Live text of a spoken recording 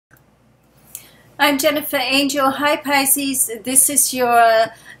I'm Jennifer Angel. Hi Pisces, this is your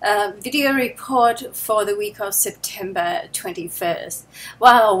video report for the week of September 21st.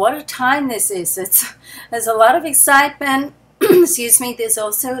 Wow, what a time this is. There's a lot of excitement. Excuse me, there's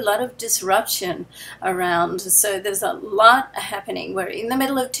also a lot of disruption around. So there's a lot happening. We're in the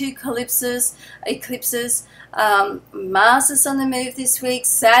middle of two eclipses. Mars is on the move this week.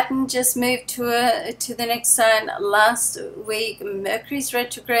 Saturn just moved to the next sign last week. Mercury's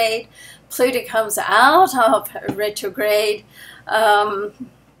retrograde. Pluto comes out of retrograde.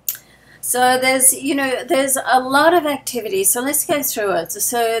 So there's a lot of activity. So let's go through it.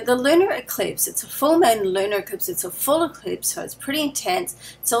 So the lunar eclipse, it's a full moon lunar eclipse. It's a full eclipse, so it's pretty intense.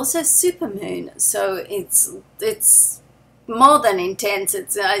 It's also super moon, so it's more than intense.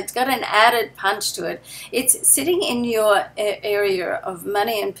 It's got an added punch to it. It's sitting in your area of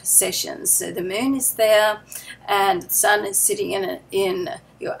money and possessions. So the moon is there, and the sun is sitting in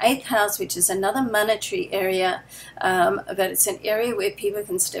your 8th house, which is another monetary area, but it's an area where people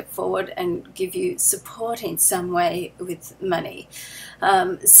can step forward and give you support in some way with money.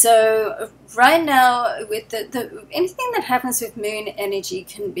 So right now, with anything that happens with moon energy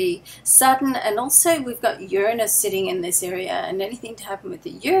can be sudden, and also we've got Uranus sitting in this area, and anything to happen with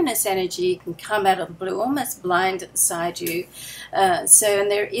the Uranus energy can come out of the blue, almost blindside you. And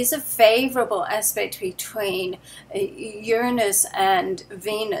there is a favorable aspect between Uranus and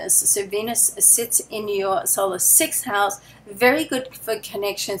Venus. So Venus sits in your solar 6th house, very good for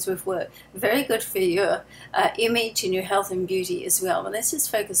connections with work, very good for your image and your health and beauty as well. But let's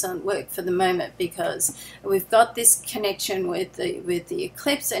just focus on work for the moment, because we've got this connection with the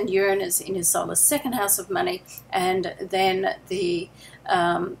eclipse and Uranus in your solar 2nd house of money, and then the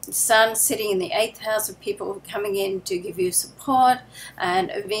sun sitting in the 8th house of people coming in to give you support, and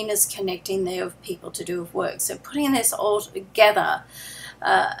Venus connecting there with people to do with work. So putting this all together,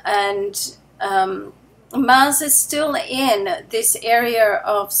 Mars is still in this area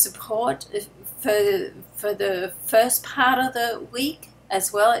of support for the first part of the week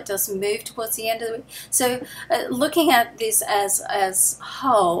as well. It does move towards the end of the week. So looking at this as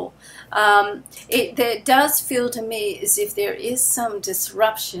whole, it does feel to me as if there is some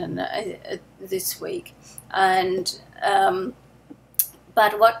disruption this week, and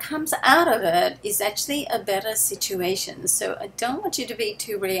but what comes out of it is actually a better situation. So I don't want you to be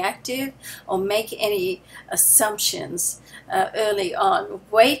too reactive or make any assumptions early on.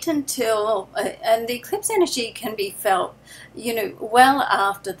 Wait until, and the eclipse energy can be felt, well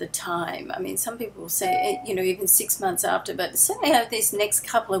after the time. I mean, some people will say, even 6 months after, but certainly over these next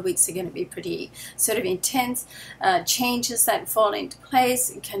couple of weeks are going to be pretty sort of intense. Changes that fall into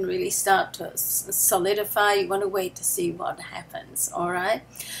place can really start to solidify. You want to wait to see what happens, all right?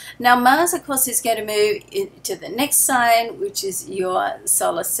 Now, Mars, of course, is going to move into the next sign, which is your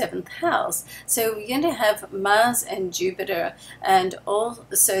solar 7th house. So we're going to have Mars and Jupiter, and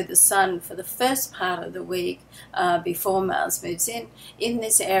also the Sun for the first part of the week before Mars moves in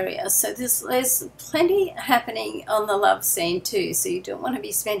this area. So there's plenty happening on the love scene too, so you don't want to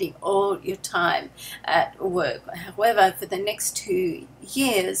be spending all your time at work. However, for the next 2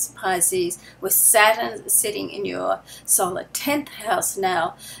 years, Pisces, with Saturn sitting in your solar 10th house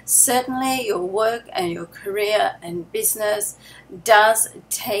now, certainly your work and your career and business does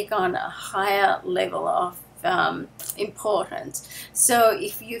take on a higher level of importance. So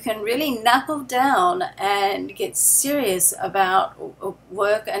if you can really knuckle down and get serious about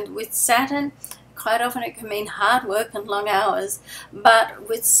work, and with Saturn, quite often it can mean hard work and long hours, but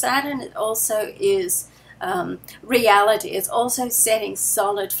with Saturn it also is reality. It's also setting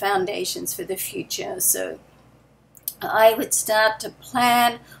solid foundations for the future. So I would start to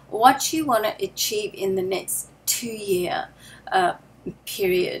plan what you want to achieve in the next 2-year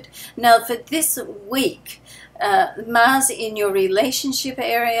period. Now, for this week, Mars in your relationship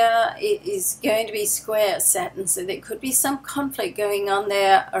area is going to be square Saturn, so there could be some conflict going on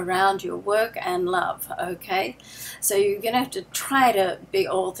there around your work and love, okay? So you're going to have to try to be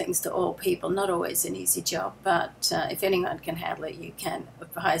all things to all people. Not always an easy job, but if anyone can handle it, you can.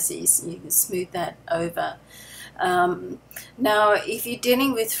 Pisces, you can smooth that over. Now, if you're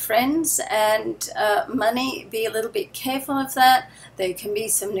dealing with friends and money, be a little bit careful of that. There can be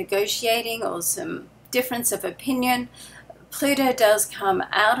some negotiating or some difference of opinion. Pluto does come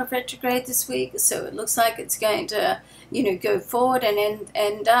out of retrograde this week, so it looks like it's going to, go forward and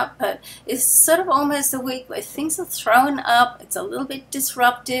end up, but it's sort of almost a week where things are thrown up. It's a little bit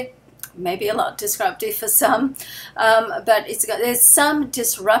disruptive. maybe a lot disruptive for some, but there's some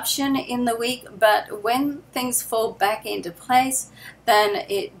disruption in the week, but when things fall back into place, then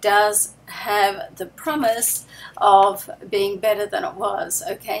it does have the promise of being better than it was.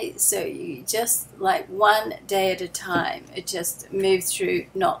 Okay, so you just, like, one day at a time, it just moves through,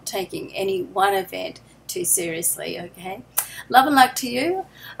 not taking any one event too seriously. Okay, love and luck to you.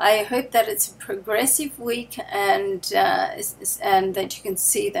 I hope that it's a progressive week, and that you can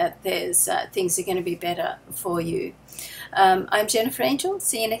see that there's things are going to be better for you. I'm Jennifer Angel.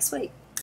 See you next week.